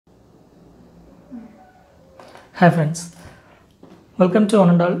Hi friends, welcome to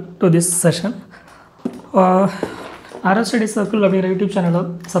unruled to this session. RS Study Circle அப்படிங்கிற YouTube சேனலை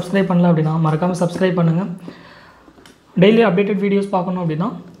subscribe பண்ணல அப்படின்னா மறக்காமல் சப்ஸ்கிரைப் பண்ணுங்கள். டெய்லி அப்டேட்டட் வீடியோஸ் பார்க்கணும் அப்படின்னா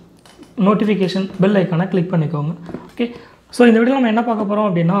நோட்டிஃபிகேஷன் பெல் ஐக்கானை கிளிக் பண்ணிக்கோங்க. ஓகே, ஸோ இந்த வீடியோவில் நம்ம என்ன பார்க்க போகிறோம்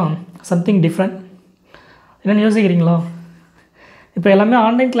அப்படின்னா சம்திங் டிஃப்ரெண்ட். என்னென்னு யோசிக்கிறீங்களா? இப்போ எல்லாமே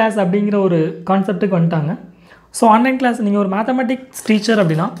ஆன்லைன் கிளாஸ் அப்படிங்கிற ஒரு கான்செப்ட்டுக்கு வந்துட்டாங்க. ஸோ ஆன்லைன் கிளாஸ் நீங்கள் ஒரு மேத்தமெட்டிக்ஸ் டீச்சர்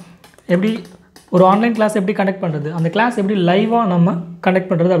அப்படின்னா எப்படி ஒரு ஆன்லைன் கிளாஸ் எப்படி கண்டக்ட் பண்ணுறது, அந்த கிளாஸ் எப்படி லைவாக நம்ம கண்டக்ட்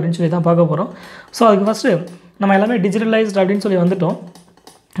பண்ணுறது அப்படின்னு சொல்லி தான் பார்க்க போகிறோம். ஸோ அதுக்கு ஃபஸ்ட்டு நம்ம எல்லாமே டிஜிட்டலைஸ்ட் அப்படின்னு சொல்லி வந்துட்டோம்.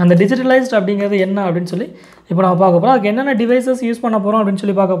 அந்த டிஜிட்டலைஸ்ட் அப்படிங்கிறது என்ன அப்படின்னு சொல்லி இப்போ நம்ம பார்க்க போகிறோம். அதுக்கு என்னென்ன டிவைசஸ் யூஸ் பண்ண போகிறோம் அப்படின்னு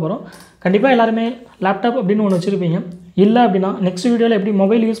சொல்லி பார்க்க போகிறோம். கண்டிப்பாக எல்லாருமே லேப்டாப் அப்படின்னு ஒன்று வச்சுருப்பீங்க. இல்லை அப்படின்னா நெக்ஸ்ட் வீடியோவில் எப்படி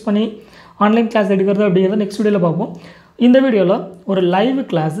மொபைல் யூஸ் பண்ணி ஆன்லைன் கிளாஸ் எடுக்கிறது அப்படிங்கிறத நெக்ஸ்ட் வீடியோவில் பார்ப்போம். இந்த வீடியோவில் ஒரு லைவ்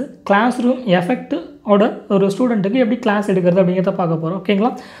கிளாஸ் ரூம் எஃபெக்டோட ஒரு ஸ்டூடெண்ட்டுக்கு எப்படி கிளாஸ் எடுக்கிறது அப்படிங்கிறத பார்க்க போகிறோம். ஓகேங்களா?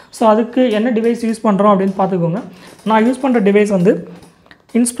 ஸோ அதுக்கு என்ன டிவைஸ் யூஸ் பண்ணுறோம் அப்படின்னு பார்த்துக்கோங்க. நான் யூஸ் பண்ணுற டிவைஸ் வந்து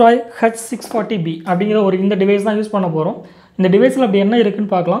இன்ஸ்ப்ராய் H640B அப்படிங்கிற இந்த டிவைஸ் தான் யூஸ் பண்ண போகிறோம். இந்த டிவைஸில் அப்படி என்ன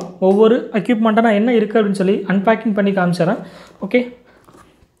இருக்குதுன்னு பார்க்கலாம். ஒவ்வொரு எக்யூப்மெண்ட்டாக நான் என்ன இருக்குது அப்படின்னு சொல்லி அன்பேக்கிங் பண்ணி காமிச்சிடறேன். ஓகே,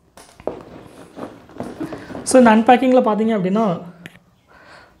 ஸோ இந்த அன்பேக்கிங்கில் பார்த்தீங்க அப்படின்னா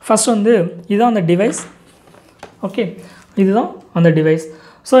ஃபஸ்ட் வந்து இதுதான் அந்த டிவைஸ். ஓகே, இதுதான் அந்த டிவைஸ்.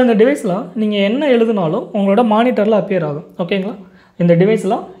 ஸோ இந்த டிவைஸில் நீங்கள் என்ன எழுதினாலும் உங்களோட மானிட்டரில் அப்பியர் ஆகும். ஓகேங்களா? இந்த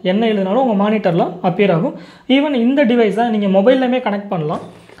டிவைஸில் என்ன எழுதினாலும் உங்கள் மானிட்டரில் அப்பியர் ஆகும். ஈவன் இந்த டிவைஸை நீங்கள் மொபைல்லையுமே கனெக்ட் பண்ணலாம்.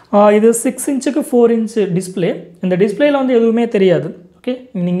 இது 6 இன்ச்சுக்கு 4 இன்ச்சு டிஸ்பிளே. இந்த டிஸ்பிளேயில் வந்து எதுவுமே தெரியாது. ஓகே,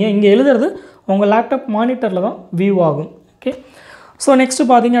 நீங்கள் இங்கே எழுதுறது உங்கள் லேப்டாப் மானிட்டரில் தான் வியூ ஆகும். ஓகே, ஸோ நெக்ஸ்ட்டு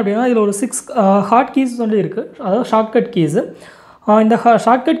பார்த்தீங்க அப்படின்னா இதில் ஒரு 6 ஹார்ட் கீஸ் வந்து இருக்குது, அதாவது ஷார்ட்கட் கீஸு. இந்த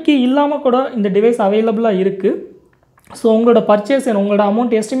ஷார்ட்கட் கீ இல்லாமல் கூட இந்த டிவைஸ் அவைலபிளாக இருக்குது. ஸோ உங்களோட பர்ச்சேஸ் உங்களோட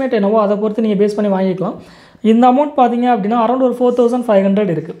அமௌண்ட் எஸ்டிமேட் என்னவோ அதை பொறுத்து நீங்கள் பேஸ் பண்ணி வாங்கிக்கலாம். இந்த அமௌண்ட் பார்த்தீங்க அப்படின்னா அரௌண்ட் ஒரு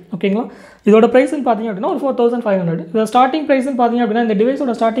 4500 இருக்குது. ஓகேங்களா? இதோட ப்ரைஸ்ன்னு பார்த்தீங்க அப்படின்னா ஒரு 4500. இதோட ஸ்டார்டிங் ப்ரைஸ்ன்னு பார்த்தீங்க அப்படின்னா இந்த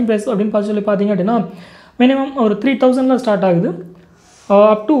டிவைஸோட ஸ்டார்டிங் ப்ரைஸ் அப்படின்னு சொல்லி பார்த்தீங்க அப்படின்னா மினிமம் ஒரு 3000 ஸ்டார்ட் ஆகுது.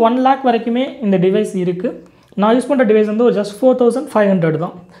 அப் டு 1 lakh வரைக்குமே இந்த டிவைஸ் இருக்குது. நான் யூஸ் பண்ணுற டிவைஸ் வந்து ஒரு ஜஸ்ட் 4500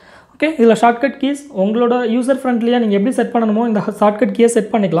 தான். ஓகே, இதில் ஷார்ட்கட் கீஸ் உங்களோட யூசர் ஃப்ரெண்ட்லியாக நீங்கள் எப்படி செட் பண்ணணுமோ இந்த ஷார்ட்கட் கீயை செட்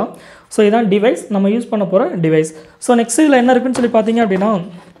பண்ணிக்கலாம். ஸோ இதான் டிவைஸ், நம்ம யூஸ் பண்ண போகிற டிவைஸ். ஸோ நெக்ஸ்ட் இதில் என்ன இருக்குன்னு சொல்லி பார்த்தீங்க அப்படின்னா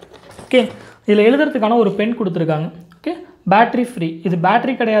ஓகே, இதில் எழுதுறதுக்கான ஒரு பென் கொடுத்துருக்காங்க. Okay, battery free. இது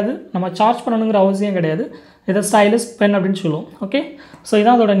பேட்ரி கிடையாது, நம்ம சார்ஜ் பண்ணணுங்கிற அவசியம் கிடையாது. இதை ஸ்டைலிஷ் பென் அப்படின்னு சொல்லுவோம். ஓகே, ஸோ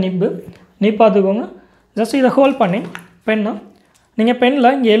இதான் அதோட நிப்பு பார்த்துக்கோங்க. ஜஸ்ட் இதை ஹோல்ட் பண்ணி பெண்ணை நீங்கள்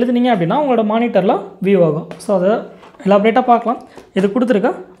பெனில் இங்கே எழுதுனீங்க அப்படின்னா உங்களோட மானிட்டரில் வியூ ஆகும். ஸோ அதை எலாபரேட்டாக பார்க்கலாம். இது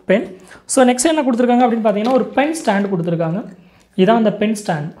கொடுத்துருக்க பென். ஸோ நெக்ஸ்ட் என்ன கொடுத்துருக்காங்க அப்படின்னு பார்த்தீங்கன்னா ஒரு பென் ஸ்டாண்டு கொடுத்துருக்காங்க. இதான் அந்த பென்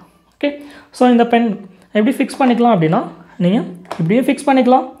ஸ்டாண்ட். ஓகே, ஸோ இந்த பென் எப்படி ஃபிக்ஸ் பண்ணிக்கலாம் அப்படின்னா நீங்கள் இப்படியே ஃபிக்ஸ்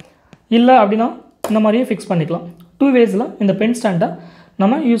பண்ணிக்கலாம், இல்லை அப்படின்னா இந்த மாதிரியே ஃபிக்ஸ் பண்ணிக்கலாம். 2 வேஸில் இந்த பென் ஸ்டாண்டை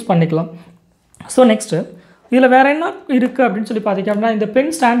நம்ம யூஸ் பண்ணிக்கலாம். ஸோ நெக்ஸ்ட்டு இதில் வேறு என்ன இருக்குது அப்படின்னு சொல்லி பார்த்தீங்க அப்படின்னா இந்த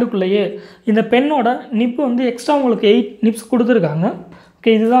பென் ஸ்டாண்டுக்குள்ளேயே இந்த பென்னோட நிப்பு வந்து எக்ஸ்ட்ரா உங்களுக்கு 8 நிப்ஸ் கொடுத்துருக்காங்க.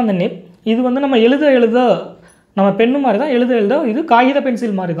 ஓகே, இதுதான் அந்த நிப். இது வந்து நம்ம எழுத நம்ம பெண்ணு மாதிரி தான் எழுத இது காகித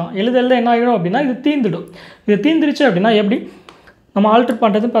பென்சில் மாதிரி தான். எழுத என்ன ஆகிடும் அப்படின்னா இது தீந்துடும். இது தீந்துருச்சு அப்படின்னா எப்படி நம்ம ஆல்டர்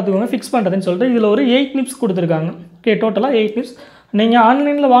பண்ணுறதுன்னு பார்த்துக்கோங்க, ஃபிக்ஸ் பண்ணுறதுன்னு சொல்லிட்டு இதில் ஒரு 8 நிப்ஸ் கொடுத்துருக்காங்க. ஓகே, டோட்டலாக 8 நிப்ஸ். நீங்கள்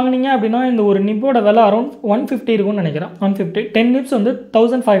ஆன்லைனில் வாங்கினீங்க அப்படின்னா இந்த ஒரு நிப்போட விலை அரௌண்ட் 150 இருக்கும்னு நினைக்கிறேன். 150. 10 நிப்ஸ் வந்து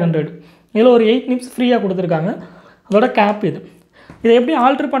 1500. இதில் ஒரு 8 நிப்ஸ் ஃப்ரீயாக கொடுத்துருக்காங்க. அதோட கேப் இது. இதை எப்படி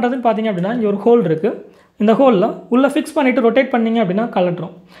ஆல்டர் பண்ணுறதுன்னு பார்த்தீங்க அப்படின்னா இங்கே ஒரு ஹோல் இருக்குது. இந்த ஹோலில் உள்ளே ஃபிக்ஸ் பண்ணிவிட்டு ரொட்டேட் பண்ணிங்க அப்படின்னா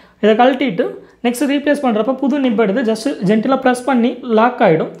கழட்டுரும். இதை கழட்டிட்டு நெக்ஸ்ட் ரீப்ளேஸ் பண்ணுறப்ப புது நிப் எடுத்து ஜஸ்ட் ஜென்டிலாக ப்ரெஸ் பண்ணி லாக்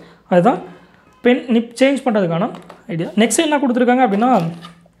ஆகிடும். அதுதான் பென் நிப் சேஞ்ச் பண்ணுறதுக்கான ஐடியா. நெக்ஸ்ட் என்ன கொடுத்துருக்காங்க அப்படின்னா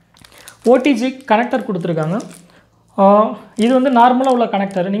ஓடிஜி கனெக்டர் கொடுத்துருக்காங்க. இது வந்து நார்மலாக உள்ள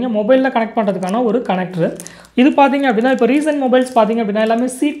கனெக்டர், நீங்கள் மொபைலில் கனெக்ட் பண்ணுறதுக்கான ஒரு கனெக்டரு. இது பார்த்தீங்க அப்படின்னா இப்போ ரீசன்ட் மொபைல்ஸ் பார்த்தீங்க அப்படின்னா எல்லாமே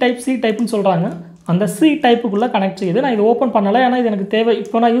சி டைப்னு சொல்கிறாங்க. அந்த சி டைப்புக்குள்ளே கனெக்ட் செய்யுது. நான் இது ஓப்பன் பண்ணலை, ஏன்னா இது எனக்கு தேவை,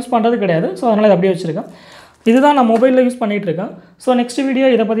 இப்போ நான் யூஸ் பண்ணுறது கிடையாது. ஸோ அதனால் இதை அப்படியே வச்சுருக்கேன். இதுதான் நான் மொபைலில் யூஸ் பண்ணிகிட்ருக்கேன். ஸோ நெக்ஸ்ட் வீடியோ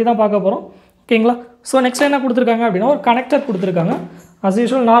இதை பற்றி தான் பார்க்க போகிறோம். ஓகேங்களா? ஸோ நெக்ஸ்ட் என்ன கொடுத்துருக்காங்க அப்படின்னா ஒரு கனெக்டர் கொடுத்துருக்காங்க. As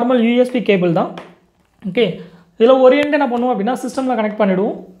usual normal USB cable தான். ஓகே, இதில் ஒரு எண்டை என்ன பண்ணுவோம் அப்படின்னா சிஸ்டமில் கனெக்ட்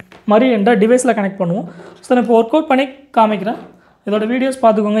பண்ணிவிடுவோம், மறு எண்டை டிவைஸில் கனெக்ட் பண்ணுவோம். ஸோ நான் இப்போ ஒர்க் அவுட் பண்ணி காமிக்கிறேன். இதோட வீடியோஸ்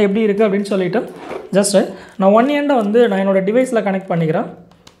பார்த்துக்கோங்க எப்படி இருக்குது அப்படின்னு சொல்லிவிட்டு ஜஸ்ட்டு நான் ஒன் எண்டை வந்து நான் என்னோடய டிவைஸில் கனெக்ட் பண்ணிக்கிறேன்.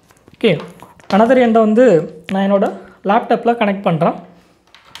 ஓகே, அனதர் எண்டை வந்து நான் என்னோடய லேப்டாப்பில் கனெக்ட் பண்ணுறேன்.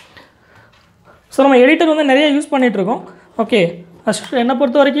 ஸோ நம்ம எடிட்டர் வந்து நிறைய யூஸ் பண்ணிகிட்ருக்கோம். ஓகே, என்னை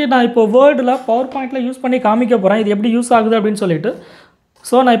பொறுத்த வரைக்கும் நான் இப்போ வேர்டில் பவர் பாயிண்டில் யூஸ் பண்ணி காமிக்க போகிறேன் இது எப்படி யூஸ் ஆகுது அப்படின்னு சொல்லிட்டு.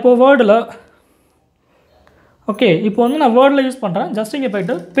 ஸோ நான் இப்போ வேர்டில் ஓகே இப்போ வந்து நான் வேர்டில் யூஸ் பண்ணுறேன். ஜஸ்ட் இங்கே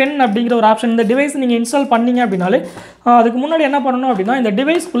போய்ட்டு பென் அப்படிங்கிற ஒரு ஆப்ஷன் இந்த டிவைஸ் நீங்கள் இன்ஸ்டால் பண்ணிங்க அப்படின்னாலே அதுக்கு முன்னாடி என்ன பண்ணணும் அப்படின்னா இந்த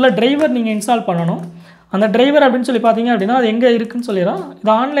டிவைஸ்க்குள்ளே டிரைவர் நீங்கள் இன்ஸ்டால் பண்ணணும். அந்த டிரைவர் அப்படின்னு சொல்லி பார்த்தீங்க அப்படின்னா அது எங்கே இருக்குதுன்னு சொல்லிடுறேன்.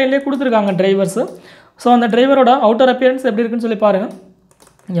 இது ஆன்லைன்லேயே கொடுத்துருக்காங்க டிரைவர்ஸு. ஸோ அந்த டிரைவரோட அவுட்டர் அப்பியரன்ஸ் எப்படி இருக்குன்னு சொல்லி பாருங்கள்.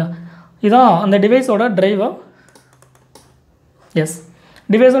 யா, இதான் அந்த டிவைஸோட டிரைவர். எஸ்,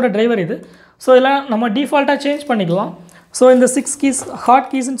 டிவைஸோட டிரைவர் இது. ஸோ இதெல்லாம் நம்ம டிஃபால்ட்டாக சேஞ்ச் பண்ணிக்கலாம். ஸோ இந்த 6 கீஸ் ஹார்ட்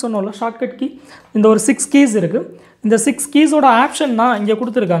கீஸ்ன்னு சொன்னோம்ல, ஷார்ட்கட் கீ, இந்த ஒரு 6 கீஸ் இருக்குது. இந்த 6 கீஸோட ஆப்ஷன் தான் இங்கே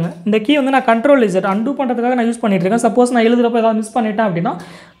கொடுத்துருக்காங்க. இந்த கீ வந்து நான் Ctrl Z அன்டூ பண்ணுறதுக்காக நான் யூஸ் பண்ணிட்டுருக்கேன். சப்போஸ் நான் எழுதுகிறப்ப ஏதாவது மிஸ் பண்ணிட்டேன் அப்படின்னா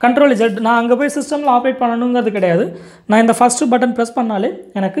Ctrl Z, நான் அங்கே போய் சிஸ்டமில் ஆப்ரேட் பண்ணணுங்கிறது கிடையாது. நான் இந்த ஃபஸ்ட்டு பட்டன் ப்ரெஸ் பண்ணாலே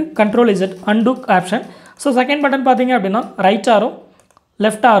எனக்கு Ctrl Z undo option. So second button பார்த்தீங்க அப்படின்னா right arrow,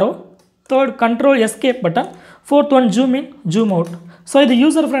 left arrow, third Ctrl escape button, fourth one zoom in, zoom out. So இது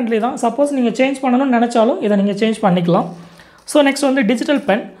யூசர் ஃப்ரெண்ட்லி தான். சப்போஸ் நீங்கள் சேஞ்ச் பண்ணணும்னு நினச்சாலும் இதை நீங்கள் சேஞ்ச் பண்ணிக்கலாம். ஸோ நெக்ஸ்ட் வந்து டிஜிட்டல்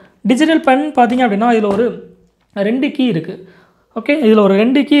பென். டிஜிட்டல் பென் பார்த்தீங்க அப்படின்னா இதில் ஒரு 2 கீ இருக்குது. ஓகே, இதில் ஒரு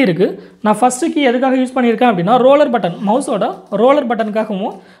 2 கீ இருக்குது. நான் ஃபஸ்ட்டு கீ எதுக்காக யூஸ் பண்ணியிருக்கேன் அப்படின்னா ரோலர் பட்டன், மவுஸோட ரோலர்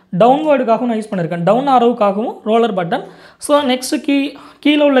பட்டனுக்காகவும் டவுன்வேர்டுக்காகவும் நான் யூஸ் பண்ணியிருக்கேன். Down ஆரோவுக்காகவும் roller button. So next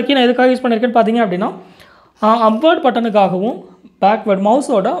கீழே உள்ள கீ நான் எதுக்காக யூஸ் பண்ணியிருக்கேன்னு பார்த்தீங்க அப்படின்னா அப்வேர்ட் பட்டனுக்காகவும் பேக்வேர்ட்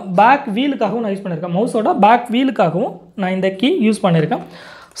மவுஸோட பேக் வீலுக்காகவும் நான் யூஸ் பண்ணியிருக்கேன். மவுஸோட பேக் வீலுக்காகவும் நான் இந்த கீ யூஸ் பண்ணியிருக்கேன்.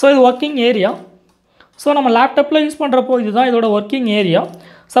 ஸோ இது ஒர்க்கிங் ஏரியா. ஸோ நம்ம லேப்டாப்பில் யூஸ் பண்ணுறப்போ இதுதான் இதோட ஒர்க்கிங் ஏரியா.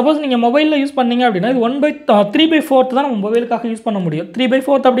 சப்போஸ் நீங்கள் மொபைலில் யூஸ் பண்ணீங்க அப்படின்னா இது 3/4 தான் நம்ம மொபைலுக்காக யூஸ் பண்ண முடியும்.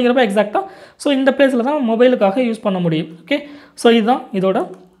 3/4 அப்படிங்கிறப்ப எக்ஸாக்டாக. ஸோ இந்த பிளேஸில் தான் நம்ம மொபைலுக்காக யூஸ் பண்ண முடியும். ஓகே, ஸோ இதுதான் இதோட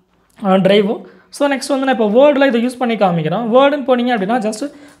டிரைவும். ஸோ நெக்ஸ்ட் வந்து நான் இப்போ வேர்டில் இதை யூஸ் பண்ணி காமிக்கிறேன். வேர்டுன்னு போனீங்க அப்படின்னா ஜஸ்ட்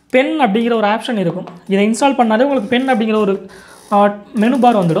பென் அப்படிங்கிற ஒரு ஆப்ஷன் இருக்கும். இதை இன்ஸ்டால் பண்ணாலே உங்களுக்கு பென் அப்படிங்கிற ஒரு மெனு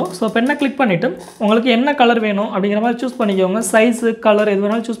பார் வந்துடும். ஸோ பென்னை கிளிக் பண்ணிவிட்டு உங்களுக்கு என்ன கலர் வேணும் அப்படிங்கிற மாதிரி சூஸ் பண்ணிக்கோங்க. சைஸு, கலர் எது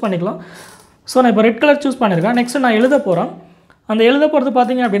வேணாலும் சூஸ் பண்ணிக்கலாம். ஸோ நான் இப்போ ரெட் கலர் சூஸ் பண்ணியிருக்கேன். நெக்ஸ்ட்டு நான் எழுத போகிறேன். அந்த எழுத போகிறது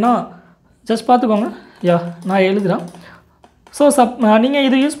பார்த்தீங்க அப்படின்னா ஜஸ்ட் பார்த்துக்கோங்க. யா, நான் எழுதுகிறேன். ஸோ நீங்கள்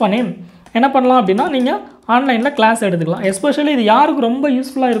இது யூஸ் பண்ணி என்ன பண்ணலாம் அப்படின்னா நீங்கள் ஆன்லைனில் கிளாஸ் எடுத்துக்கலாம். எஸ்பெஷலி இது யாருக்கு ரொம்ப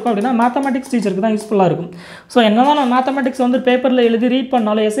யூஸ்ஃபுல்லாக இருக்கும் அப்படின்னா மேத்தமெட்டிக்ஸ் டீச்சருக்கு தான் யூஸ்ஃபுல்லாக இருக்கும். ஸோ என்ன தான் நான் மேத்தமெட்டிக்ஸ் வந்து பேப்பரில் எழுதி ரீட்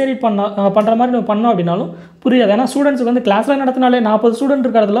பண்ணாலும் எஸ்ஏ ரீட் பண்ணுற மாதிரி நம்ம பண்ணோம் அப்படின்னாலும் புரியாது. ஏன்னா ஸ்டூடெண்ட்ஸுக்கு வந்து கிளாஸில் நடத்தினாலே 40 ஸ்டூடெண்ட்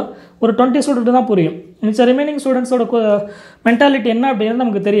இருக்கிறதுல ஒரு 20 ஸ்டூடெண்ட் தான் புரியும். மிச்சம் ரிமைனிங் ஸ்டூடெண்ட்ஸோட மென்டாலிட்டி என்ன அப்படிங்கிறது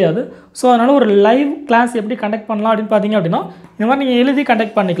நமக்கு தெரியாது. ஸோ அதனால் ஒரு லைவ் கிளாஸ் எப்படி கண்டக்ட் பண்ணலாம் அப்படின்னு பார்த்தீங்க அப்படின்னா இந்த மாதிரி நீங்கள் எழுதி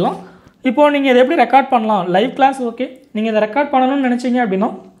கண்டக்ட் பண்ணிக்கலாம். இப்போது நீங்கள் இதை எப்படி ரெக்கார்ட் பண்ணலாம், லைவ் கிளாஸ் ஓகே, நீங்கள் இதை ரெக்கார்ட் பண்ணணும்னு நினச்சிங்க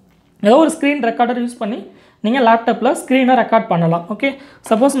அப்படின்னா ஏதோ ஒரு ஸ்க்ரீன் ரெக்கார்டர் யூஸ் பண்ணி நீங்கள் லேப்டாப்பில் ஸ்க்ரீனை ரெக்கார்ட் பண்ணலாம். ஓகே,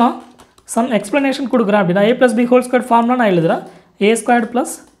 சப்போஸ் நான் சம் எக்ஸ்ப்ளனேஷன் கொடுக்குறேன் அப்படின்னா a+b² ஃபார்ம்லாம் நான் எழுதுகிறேன். a²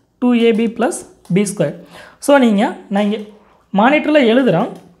 + 2ab + b². ஸோ நான் இங்கே மானிட்டரில் எழுதுகிறேன்.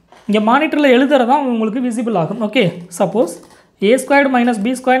 இங்கே மானிட்டரில் எழுதுறது தான் உங்களுக்கு விசிபிள் ஆகும். ஓகே, சப்போஸ் a² -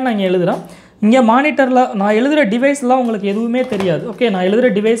 b² நான் இங்கே எழுதுகிறேன். இங்கே மானிட்டரில் நான் எழுதுகிற டிவைஸ்லாம் உங்களுக்கு எதுவுமே தெரியாது. ஓகே, நான்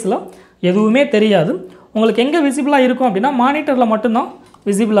எழுதுகிற டிவைஸில் எதுவுமே தெரியாது. உங்களுக்கு எங்கே விசிபிளாக இருக்கும் அப்படின்னா மானிட்டரில் மட்டும்தான்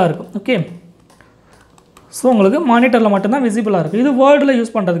விசிபிளாக இருக்கும். ஓகே, ஸோ உங்களுக்கு மானிட்டரில் மட்டும்தான் விசிபிளாக இருக்குது. இது வேர்டில்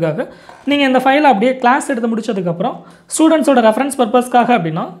யூஸ் பண்ணுறதுக்காக நீங்கள் இந்த ஃபைலை அப்படியே கிளாஸ் எடுத்து முடிச்சதுக்கப்புறம் ஸ்டூடெண்ட்ஸோட ரெஃபரன்ஸ் பர்பஸ்க்காக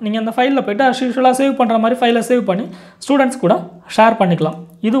அப்படின்னா நீங்கள் அந்த ஃபைலில் போய்ட்டு as usual சேவ் பண்ணுற மாதிரி ஃபைலை சேவ் பண்ணி ஸ்டூடெண்ட்ஸ் கூட ஷேர் பண்ணிக்கலாம்.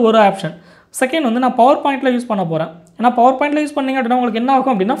 இது ஒரு ஆப்ஷன். செகண்ட் வந்து நான் பவர் பாயிண்டில் யூஸ் பண்ண போகிறேன். ஏன்னா பவர் பாயிண்டில் யூஸ் பண்ணிங்க அப்படின்னா உங்களுக்கு என்ன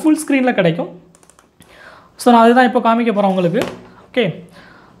ஆகும் அப்படின்னா ஃபுல் ஸ்க்ரீனில் கிடைக்கும். ஸோ நான் அதுதான் இப்போ காமிக்க போகிறேன் உங்களுக்கு. ஓகே,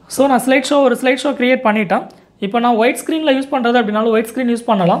 ஸோ நான் ஒரு ஸ்லைட் ஷோ க்ரியேட் பண்ணிட்டேன். இப்போ நான் ஒயிட் ஸ்க்ரீனில் யூஸ் பண்ணுறது அப்படின்னாலும் ஒயிட் ஸ்க்ரீன் யூஸ்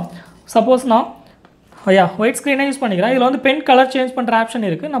பண்ணலாம். சப்போஸ் நான் ஒயிட் ஸ்க்ரீனே யூஸ் பண்ணிக்கிறேன். இதில் வந்து பென் கலர் சேஞ்ச் பண்ணுற ஆப்ஷன்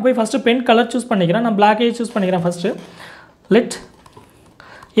இருக்குது. நான் போய் ஃபஸ்ட்டு பென் கலர் சூஸ் பண்ணிக்கிறேன். நான் பிளாக்கே சூஸ் பண்ணிக்கிறேன். First let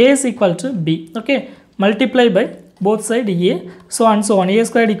a = b. Okay, multiply by both side a. So and so on a²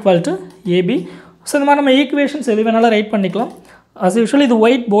 = ab. So இந்த மாதிரி நம்ம ஈக்குவேஷன்ஸ் எது வேணாலும் ரைட் பண்ணிக்கலாம். as usual இது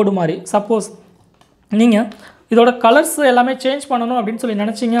ஒயிட் போர்டு மாதிரி. சப்போஸ் நீங்கள் இதோட கலர்ஸ் எல்லாமே சேஞ்ச் பண்ணணும் அப்படின்னு சொல்லி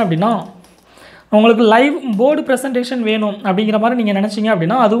நினச்சிங்க அப்படின்னா உங்களுக்கு லைவ் போர்டு ப்ரெசன்டேஷன் வேணும் அப்படிங்கிற மாதிரி நீங்கள் நினச்சிங்க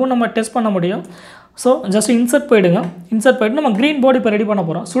அப்படின்னா அதுவும் நம்ம டெஸ்ட் பண்ண முடியும். So just insert போய்டுங்க. இன்சர்ட் போய்ட்டு நம்ம க்ரீன் போர்டு இப்போ ரெடி பண்ண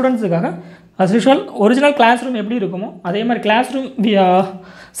போகிறோம் ஸ்டூடெண்ட்ஸுக்காக. as usual original class room எப்படி இருக்குமோ அதே மாதிரி கிளாஸ் ரூம்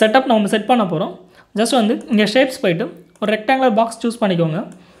செட்டப் நம்ம செட் பண்ண போகிறோம். ஜஸ்ட் வந்து இங்கே ஷேப்ஸ் போய்ட்டு ஒரு ரெக்டாங்குலர் பாக்ஸ் சூஸ் பண்ணிக்கோங்க.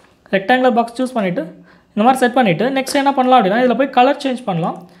 ரெக்டாங்குலர் பாக்ஸ் சூஸ் பண்ணிவிட்டு இந்த மாதிரி செட் பண்ணிவிட்டு நெக்ஸ்ட் என்ன பண்ணலாம் அப்படின்னா இதில் போய் கலர் சேஞ்ச்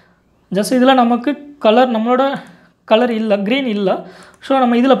பண்ணலாம். ஜஸ்ட் இதில் நமக்கு நம்மளோட கலர் இல்லை, க்ரீன் இல்லை. ஸோ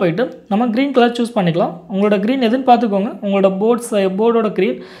நம்ம இதில் போய்ட்டு நம்ம க்ரீன் கலர் சூஸ் பண்ணிக்கலாம். உங்களோட க்ரீன் எதுன்னு பார்த்துக்கோங்க. உங்களோட போர்டோட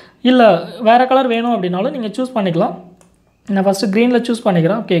க்ரீன் இல்லை வேறு கலர் வேணும் அப்படின்னாலும் நீங்கள் சூஸ் பண்ணிக்கலாம். நான் ஃபஸ்ட்டு க்ரீனில் சூஸ்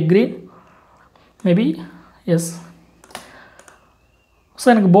பண்ணிக்கிறேன். Okay, green maybe S. So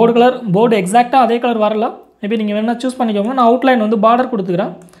எனக்கு போர்டு எக்ஸாக்டாக அதே கலர் வரல. மேபி நீங்கள் வேணால் சூஸ் பண்ணிக்கோங்க. நான் அவுட்லைன் வந்து பார்டர்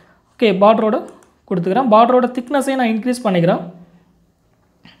கொடுத்துக்கிறேன். ஓகே, பார்டரோட திக்னஸையும் நான் இன்க்ரீஸ் பண்ணிக்கிறேன்.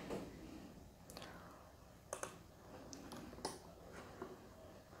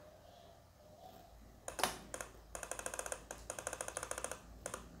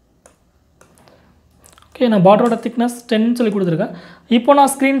 ஓகே, நான் பார்டரோட திக்னஸ் 10 சொல்லி கொடுத்துருக்கேன். இப்போ நான்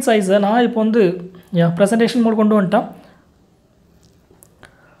ஸ்க்ரீன் சைஸை நான் இப்போ வந்து ப்ரெசன்டேஷன் மோட் கொண்டு வந்துட்டேன்.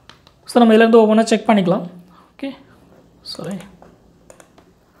 ஸோ நம்ம இதிலேருந்து ஒவ்வொன்றா செக் பண்ணிக்கலாம். Okay sorry.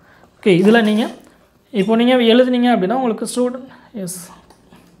 ஓகே இதில் நீங்கள் இப்போ நீங்கள் எழுதுனீங்க அப்படின்னா உங்களுக்கு ஸ்டூடெண்ட் எஸ்.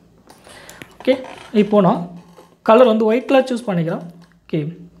 ஓகே இப்போது நான் கலர் வந்து ஒயிட் கலர் சூஸ் பண்ணிக்கிறேன். ஓகே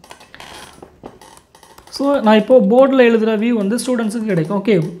ஸோ நான் இப்போது போர்டில் எழுதுகிற வியூ வந்து ஸ்டூடெண்ட்ஸுக்கு கிடைக்கும்.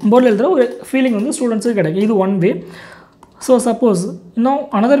 ஓகே போர்டில் எழுதுகிற ஒரு ஃபீலிங் வந்து ஸ்டூடெண்ட்ஸுக்கு கிடைக்கும். இது ஒன் வே. ஸோ சப்போஸ் இன்னும்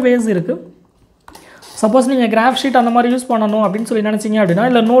அனதர் வேஸ் இருக்குது. சப்போஸ் நீங்கள் கிராஃப் ஷீட் அந்த மாதிரி யூஸ் பண்ணணும் அப்படின்னு சொல்லி நினச்சிங்க அப்படின்னா,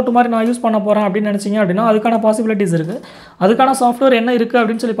 இல்லை நோட்டு மாதிரி நான் யூஸ் பண்ண போகிறேன் அப்படின்னு நினச்சிங்க அப்படின்னா அதுக்கான பாசிபிலிட்டிஸ் இருக்குது. அதுக்கான சாஃப்ட்வேர் என்ன இருக்குது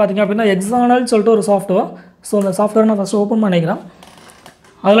அப்படின்னு சொல்லி பார்த்தீங்க அப்படின்னா Xournal சொல்லிட்டு ஒரு சாஃப்ட்வேர். ஸோ அந்த சாஃப்ட்வேர் நான் ஃபஸ்ட்டு ஓப்பன் பண்ணிக்கிறேன்.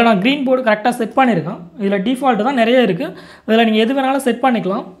 அதில் நான் க்ரீன் போர்டு கரெக்டாக செட் பண்ணியிருக்கேன். இதில் டிஃபால்ட்டு தான் நிறைய இருக்குது. இதில் நீங்கள் எது வேணாலும் செட்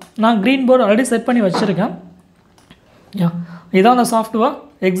பண்ணிக்கலாம். நான் க்ரீன் போர்டு ஆல்ரெடி செட் பண்ணி வச்சுருக்கேன். இதுதான் அந்த சாஃப்ட்வேர்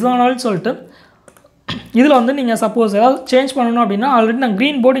Xournal சொல்லிட்டு. இதில் வந்து நீங்கள் சப்போஸ் ஏதாவது சேஞ்ச் பண்ணணும் அப்படின்னா ஆல்ரெடி நான்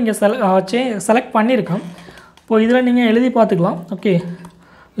க்ரீன் போர்டு இங்கே செலக்ட் பண்ணியிருக்கேன். இப்போது இதில் நீங்கள் எழுதி பார்த்துக்கலாம். Okay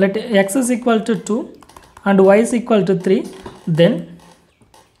let x is equal to 2 and y is equal to 3, then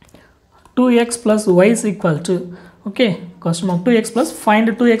 2x plus y is equal to, okay, question mark 2x plus find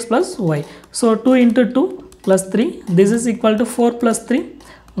 2x plus y. So 2 into 2 plus 3, this is equal to 4 plus 3,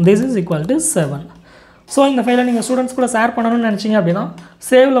 this is equal to 7. So இந்த ஃபைலை நீங்கள் students கூட share பண்ணணும்னு நினச்சிங்க அப்படின்னா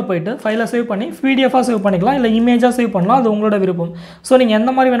சேவில் போய்ட்டு ஃபைலை save பண்ணி பிடிஎஃபாக சேவ் பண்ணிக்கலாம், இல்லை இமேஜாக சேவ் பண்ணலாம். அது உங்களோட விருப்பம். ஸோ நீங்கள்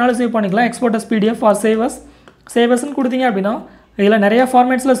எந்த மாதிரி வேணாலும் சேவ் பண்ணிக்கலாம். எக்ஸ்போர்ட் as பிடிஎஃப் ஆர் சேவஸ்ன்னு கொடுத்தீங்க அப்படின்னா இதில் நிறையா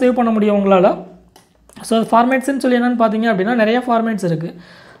ஃபார்மேட்ஸில் சேவ் பண்ண முடியும் உங்களால். ஸோ ஃபார்மேட்ஸ்ன்னு சொல்லி என்னென்னு பார்த்தீங்க அப்படின்னா நிறையா ஃபார்மேட்ஸ் இருக்குது.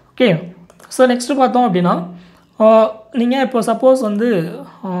 ஓகே ஸோ நெக்ஸ்ட்டு பார்த்தோம் அப்படின்னா நீங்கள் இப்போ சப்போஸ் வந்து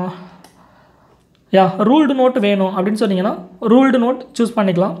ரூல்டு நோட் வேணும் அப்படின்னு சொன்னீங்கன்னா ரூல்டு நோட் சூஸ்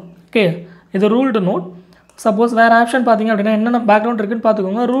பண்ணிக்கலாம். ஓகே இது ரூல்டு நோட். சப்போஸ் வேறு ஆப்ஷன் பார்த்தீங்க அப்படின்னா என்னென்ன பேக்ரவுண்ட் இருக்குதுன்னு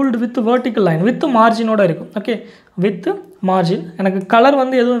பார்த்துக்கோங்க. Ruled with vertical line with மார்ஜினோட இருக்கும். Okay with margin. எனக்கு கலர்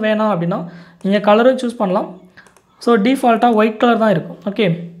வந்து எதுவும் வேணாம் அப்படின்னா நீங்கள் கலரும் சூஸ் பண்ணலாம். ஸோ டிஃபால்ட்டாக ஒயிட் கலர் தான் இருக்கும். ஓகே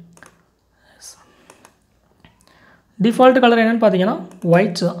டிஃபால்ட் கலர் என்னென்னு பார்த்தீங்கன்னா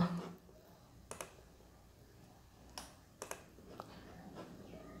ஒயிட் தான்.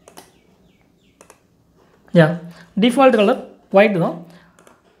 டிஃபால்ட் கலர் ஒயிட் தான்.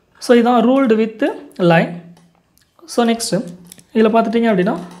 ஸோ இதுதான் ruled with line. So next இதில் பார்த்துட்டிங்க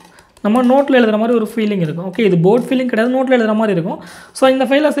அப்படின்னா நம்ம நோட்டில் எழுதுகிற மாதிரி ஒரு ஃபீலிங் இருக்கும். ஓகே இது போர்ட் ஃபீலிங் கிடையாது, நோட்டில் எழுதுகிற மாதிரி இருக்கும். ஸோ இந்த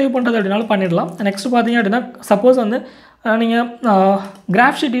ஃபைலை சேவ் பண்ணுறது அப்படின்னாலும் பண்ணிடலாம். நெக்ஸ்ட்டு பார்த்தீங்க அப்படின்னா சப்போஸ் வந்து நீங்கள்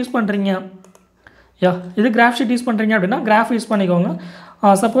கிராஃப் ஷீட் யூஸ் பண்ணுறீங்க. இது கிராஃப் ஷீட் யூஸ் பண்ணுறீங்க அப்படின்னா கிராஃப் யூஸ் பண்ணிக்கோங்க.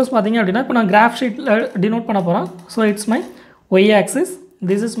 சப்போஸ் பார்த்தீங்க அப்படின்னா இப்போ நான் கிராஃப் ஷீட்டில் டினோட் பண்ண போகிறேன். So it's my Y axis,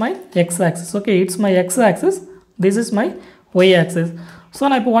 this is my X axis. Okay it's my X axis, this is my Y axis. So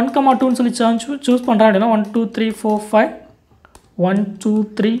நான் இப்போ 1,2ன்னு சொல்லி சூஸ் பண்ணுறேன் அப்படின்னா 1 2 3 4 5 1 2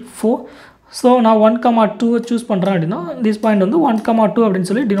 3 4. ஸோ நான் 1,2 சூஸ் பண்ணுறேன் அப்படின்னா திஸ் பாயிண்ட் வந்து 1,2 அப்படின்னு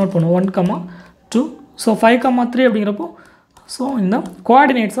சொல்லி டினோட் பண்ணுவோம். 1,2. ஸோ 5,3 அப்படிங்கிறப்போ ஸோ இந்த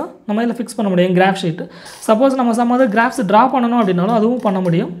கோஆர்டினேட்ஸை நம்ம இதில் ஃபிக்ஸ் பண்ண முடியும் கிராஃப் ஷீட்டு. சப்போஸ் நம்ம சம் வந்து கிராஃப்ஸ் ட்ரா பண்ணணும் அப்படின்னாலும் அதுவும் பண்ண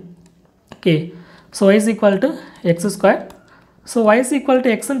முடியும். Okay so y is equal to x square. So y is equal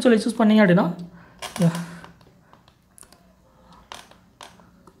to xன்னு சொல்லி சூஸ் பண்ணிங்க அப்படின்னா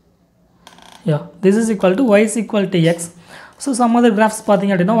this is equal to y is equal to x. So some other graphs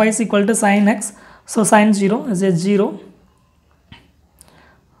பார்த்தீங்க அப்படின்னா y is equal to sin x. So sin 0 is a 0.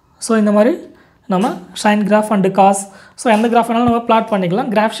 So இந்த மாதிரி நம்ம shine graph and cos so எந்த graph வேணாலும் நம்ம பிளாட் பண்ணிக்கலாம்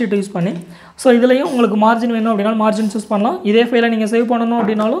graph sheet use பண்ணி. ஸோ இதுலேயும் உங்களுக்கு மார்ஜின் வேணும் அப்படின்னாலும் மார்ஜின் சூஸ் பண்ணலாம். இதே ஃபைலை நீங்கள் சேவ் பண்ணணும்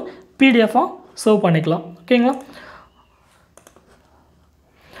அப்படின்னாலும் பிடிஎஃபாக சேவ் பண்ணிக்கலாம். ஓகேங்களா?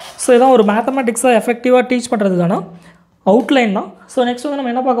 ஸோ இதான் ஒரு மேத்தமெட்டிக்ஸை எஃபெக்டிவாக டீச் பண்ணுறதுக்கான அவுட்லைன் தான். ஸோ நெக்ஸ்ட் வந்து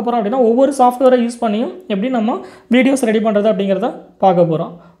நம்ம என்ன பார்க்க போகிறோம் அப்படின்னா ஒவ்வொரு சாஃப்ட்வேரை யூஸ் பண்ணியும் எப்படி நம்ம வீடியோஸ் ரெடி பண்ணுறது அப்படிங்கிறத பார்க்க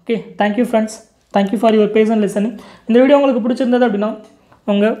போகிறோம். Okay thank you friends, thank you for your patient listening. இந்த வீடியோ உங்களுக்கு பிடிச்சிருந்தது அப்படின்னா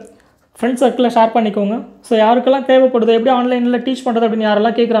உங்கள் ஃப்ரெண்ட்ஸ் சர்க்கிளில் ஷேர் பண்ணிக்கோங்க. ஸோ யாருக்கெல்லாம் தேவைப்படுது எப்படி ஆன்லைனில் டீச் பண்ணுறது அப்படின்னு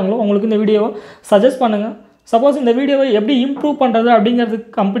யாரெல்லாம் கேட்குறாங்களோ உங்களுக்கு இந்த வீடியோவை சஜஸ்ட் பண்ணுங்கள். சப்போஸ் இந்த வீடியோவை எப்படி இம்ப்ரூவ் பண்ணுறது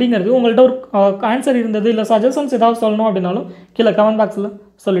அப்படிங்கிறது உங்கள்கிட்ட ஒரு ஆன்சர் இருந்தது இல்லை சஜஷன்ஸ் ஏதாவது சொல்லணும் அப்படின்னாலும் கீழே கமெண்ட் பாக்ஸில்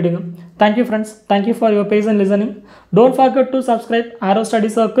சொல்லிவிடுங்க. Thank you friends, thank you for your patient listening. Don't forget to subscribe Arrow Study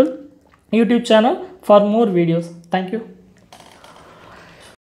Circle YouTube channel for more videos. Thank you.